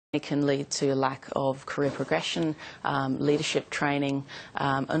It can lead to a lack of career progression, leadership training,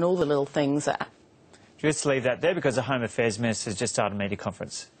 and all the little things that... Just leave that there because the Home Affairs Minister has just started a media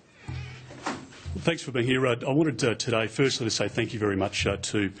conference. Thanks for being here. I wanted today firstly to say thank you very much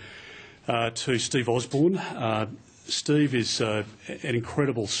to Steve Osborne. Steve is an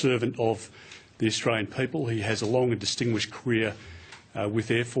incredible servant of the Australian people. He has a long and distinguished career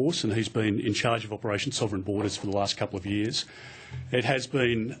with Air Force, and he's been in charge of Operation Sovereign Borders for the last couple of years. It has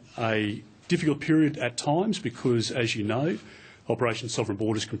been a difficult period at times because, as you know, Operation Sovereign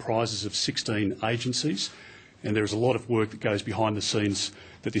Borders comprises of 16 agencies, and there is a lot of work that goes behind the scenes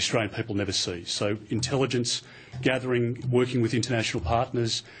that the Australian people never see. So intelligence gathering, working with international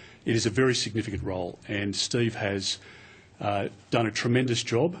partners, it is a very significant role, and Steve has done a tremendous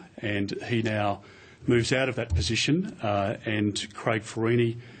job, and he now moves out of that position, and Craig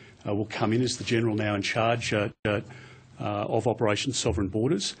Fourini will come in as the General now in charge of Operation Sovereign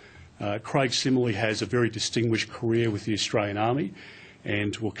Borders. Craig similarly has a very distinguished career with the Australian Army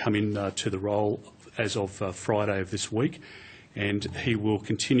and will come in to the role as of Friday of this week, and he will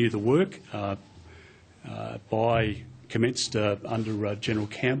continue the work commenced under General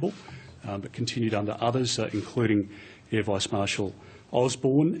Campbell, but continued under others, including Air Vice Marshal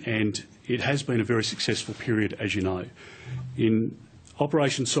Osborne, and it has been a very successful period, as you know. In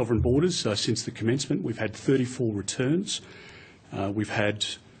Operation Sovereign Borders, since the commencement, we've had 34 returns. We've had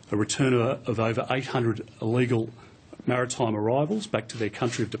a return of over 800 illegal maritime arrivals back to their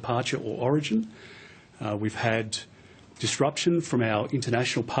country of departure or origin. We've had disruption from our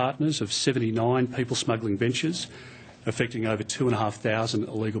international partners of 79 people smuggling ventures, affecting over 2,500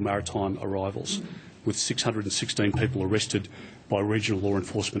 illegal maritime arrivals, with 616 people arrested by regional law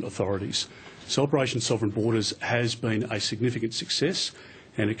enforcement authorities. So Operation Sovereign Borders has been a significant success,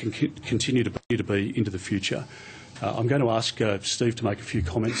 and it can continue to be into the future. I'm going to ask Steve to make a few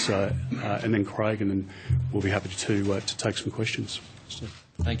comments, and then Craig, and then we'll be happy to take some questions. Steve.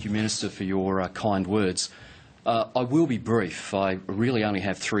 Thank you, Minister, for your kind words. I will be brief. I really only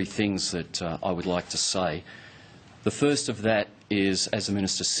have three things that I would like to say. The first of that is, as the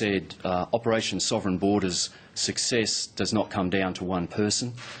Minister said, Operation Sovereign Borders' success does not come down to one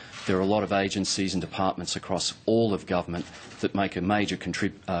person. There are a lot of agencies and departments across all of government that make a major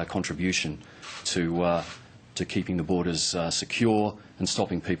contribution to keeping the borders secure and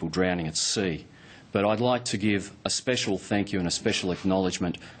stopping people drowning at sea. But I'd like to give a special thank you and a special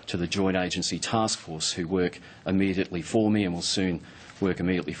acknowledgement to the Joint Agency Task Force, who work immediately for me and will soon work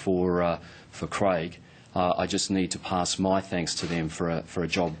immediately for Craig. I just need to pass my thanks to them for a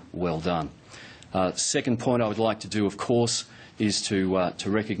job well done. Second point I would like to do, of course, is to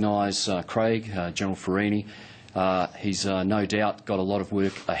recognise Craig, General Fourini. He's no doubt got a lot of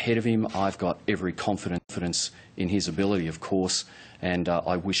work ahead of him. I've got every confidence in his ability, of course, and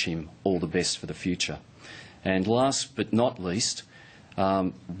I wish him all the best for the future. And last but not least,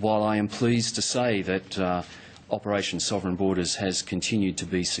 while I am pleased to say that Operation Sovereign Borders has continued to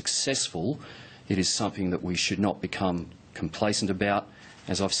be successful, it is something that we should not become complacent about.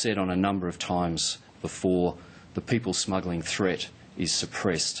 As I've said on a number of times before, the people smuggling threat is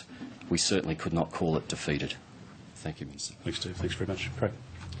suppressed. We certainly could not call it defeated. Thank you, Minister. Thanks, Steve. Thanks very much. Craig.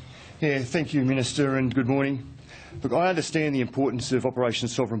 Yeah, thank you, Minister, and good morning. Look, I understand the importance of Operation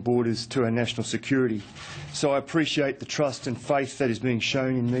Sovereign Borders to our national security, so I appreciate the trust and faith that is being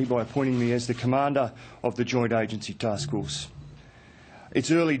shown in me by appointing me as the Commander of the Joint Agency Task Force.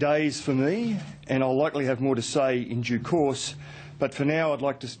 It's early days for me, and I'll likely have more to say in due course, but for now I'd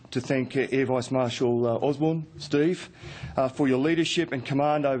like to thank Air Vice Marshal Osborne, Steve, for your leadership and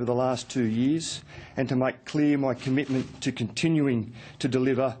command over the last 2 years, and to make clear my commitment to continuing to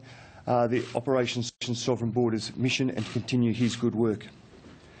deliver the Operation Sovereign Borders mission and to continue his good work.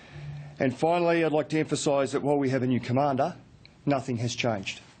 And finally, I'd like to emphasise that while we have a new commander, nothing has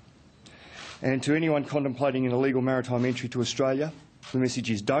changed. And to anyone contemplating an illegal maritime entry to Australia, the message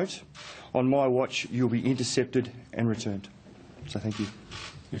is don't. On my watch, you'll be intercepted and returned. So thank you.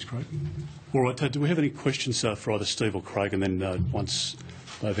 Thanks, Craig. All right, do we have any questions for either Steve or Craig? And then once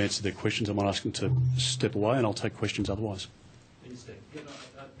they've answered their questions, I might ask them to step away, and I'll take questions otherwise. Minister, can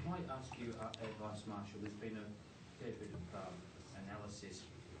I ask you, Air Vice Marshal, there's been a fair bit of analysis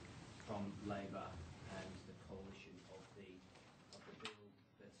from Labor and the coalition of the bill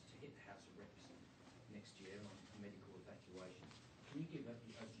that's to hit the House of Reps next year on medical evacuation. Can you give us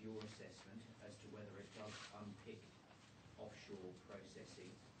your assessment as to whether it does unpick offshore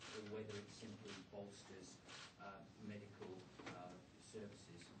processing or whether it simply bolsters medical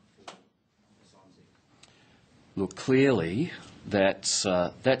services for asylum seekers? Look, clearly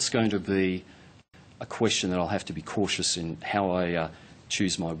that's going to be a question that I'll have to be cautious in how I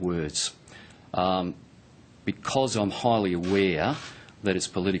choose my words. Because I'm highly aware that it's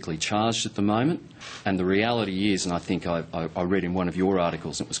politically charged at the moment, and the reality is, and I think I read in one of your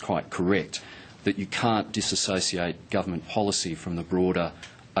articles, and it was quite correct, that you can't disassociate government policy from the broader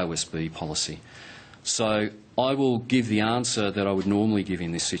OSB policy. So I will give the answer that I would normally give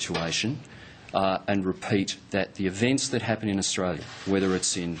in this situation and repeat that the events that happen in Australia, whether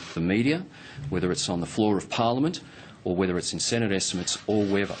it's in the media, whether it's on the floor of Parliament, or whether it's in Senate estimates, or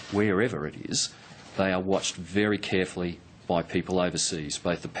wherever it is, they are watched very carefully by people overseas,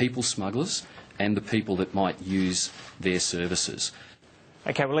 both the people smugglers and the people that might use their services.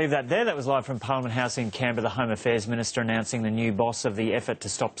 OK, we'll leave that there. That was live from Parliament House in Canberra, the Home Affairs Minister announcing the new boss of the effort to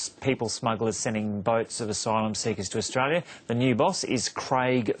stop people smugglers sending boats of asylum seekers to Australia. The new boss is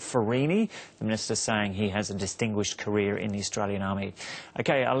Craig Fورینی, the Minister saying he has a distinguished career in the Australian Army.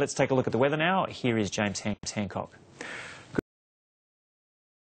 OK, let's take a look at the weather now. Here is James Hancock.